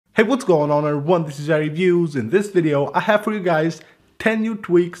Hey, what's going on everyone, this is iReviews. In this video I have for you guys 10 new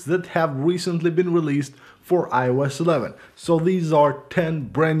tweaks that have recently been released for iOS 11. So these are 10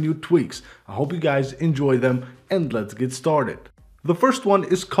 brand new tweaks. I hope you guys enjoy them and let's get started. The first one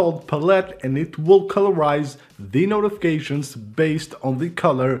is called Palette and it will colorize the notifications based on the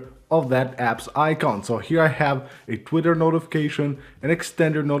color of that app's icon. So here I have a Twitter notification, an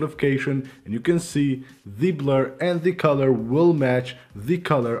extended notification, and you can see the blur and the color will match the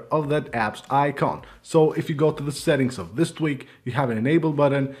color of that app's icon. So if you go to the settings of this tweak, you have an enable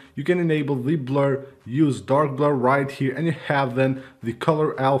button, you can enable the blur, use dark blur right here, and you have then the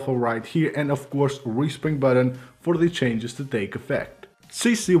color alpha right here, and of course a respring button for the changes to take effect.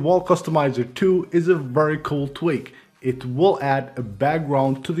 CCWallCustomizer 2 is a very cool tweak. It will add a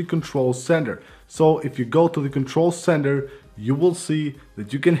background to the control center. So if you go to the control center, you will see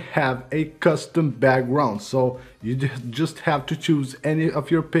that you can have a custom background. So you just have to choose any of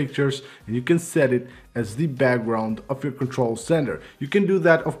your pictures and you can set it as the background of your control center. You can do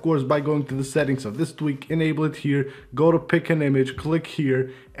that of course by going to the settings of this tweak, enable it here, go to pick an image, click here,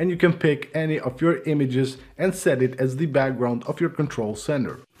 and you can pick any of your images and set it as the background of your control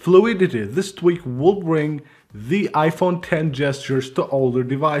center. Fluidity, this tweak will bring the iPhone X gestures to older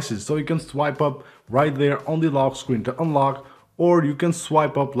devices. So you can swipe up right there on the lock screen to unlock, or you can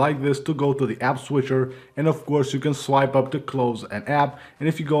swipe up like this to go to the app switcher, and of course you can swipe up to close an app. And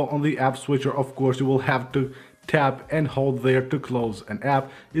if you go on the app switcher, of course you will have to tap and hold there to close an app.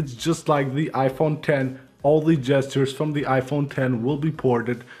 It's just like the iPhone X. All the gestures from the iPhone X will be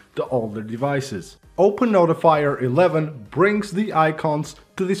ported to older devices. Open Notifier 11 brings the icons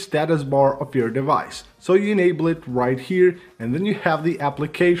to the status bar of your device. So you enable it right here, and then you have the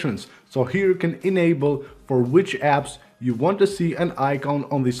applications. So here you can enable for which apps you want to see an icon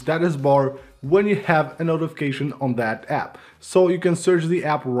on the status bar when you have a notification on that app. So you can search the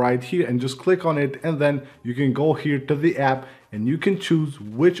app right here and just click on it, and then you can go here to the app and you can choose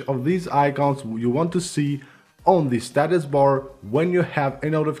which of these icons you want to see on the status bar when you have a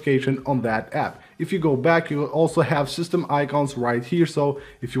notification on that app. If you go back, you will also have system icons right here. So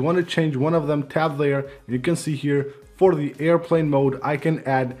if you want to change one of them, tap there, and you can see here for the airplane mode, I can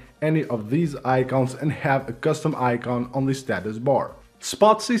add any of these icons and have a custom icon on the status bar.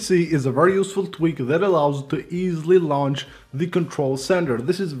 SpotCC is a very useful tweak that allows to easily launch the control center.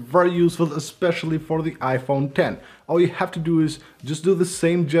 This is very useful, especially for the iPhone X. All you have to do is just do the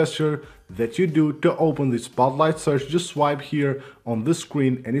same gesture that you do to open the Spotlight search. Just swipe here on the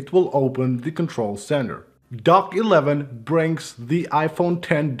screen and it will open the control center. Dock 11 brings the iPhone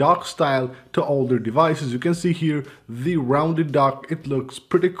X dock style to older devices. You can see here the rounded dock, it looks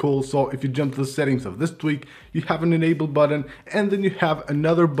pretty cool. So if you jump to the settings of this tweak, you have an enable button, and then you have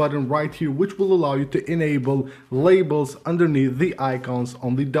another button right here which will allow you to enable labels underneath the icons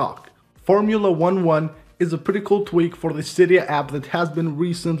on the dock. FormulaOneOne is a pretty cool tweak for the Cydia app that has been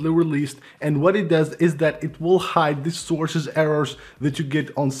recently released, and what it does is that it will hide the sources errors that you get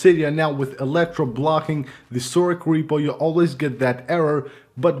on Cydia. Now with Electro blocking the Soric repo, you always get that error,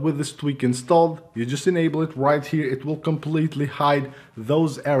 but with this tweak installed, you just enable it right here, it will completely hide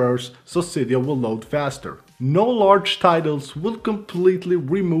those errors so Cydia will load faster. NoLarge Tittles will completely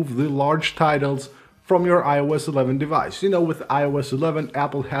remove the large titles from your iOS 11 device. You know, with iOS 11,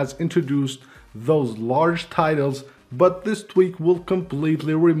 Apple has introduced those large titles, but this tweak will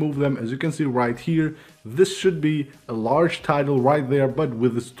completely remove them. As you can see right here, this should be a large title right there, but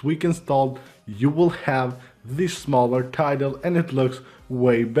with this tweak installed, you will have the smaller title and it looks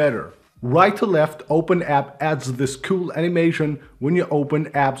way better. RightToLeftOpenApp adds this cool animation when you open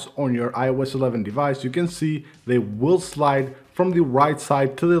apps on your iOS 11 device. You can see they will slide from the right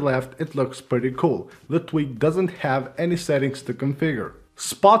side to the left. It looks pretty cool. The tweak doesn't have any settings to configure.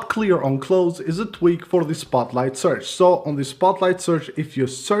 SpotClearOnClose is a tweak for the Spotlight search. So on the Spotlight search, if you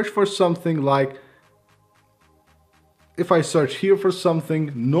search for something like, if I search here for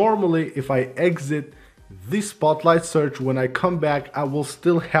something, normally if I exit the Spotlight search, when I come back, I will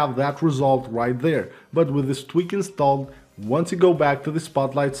still have that result right there. But with this tweak installed, once you go back to the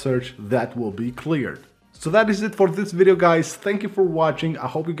Spotlight search, that will be cleared. So that is it for this video, guys. Thank you for watching. I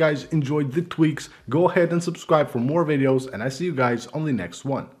hope you guys enjoyed the tweaks. Go ahead and subscribe for more videos, and I see you guys on the next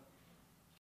one.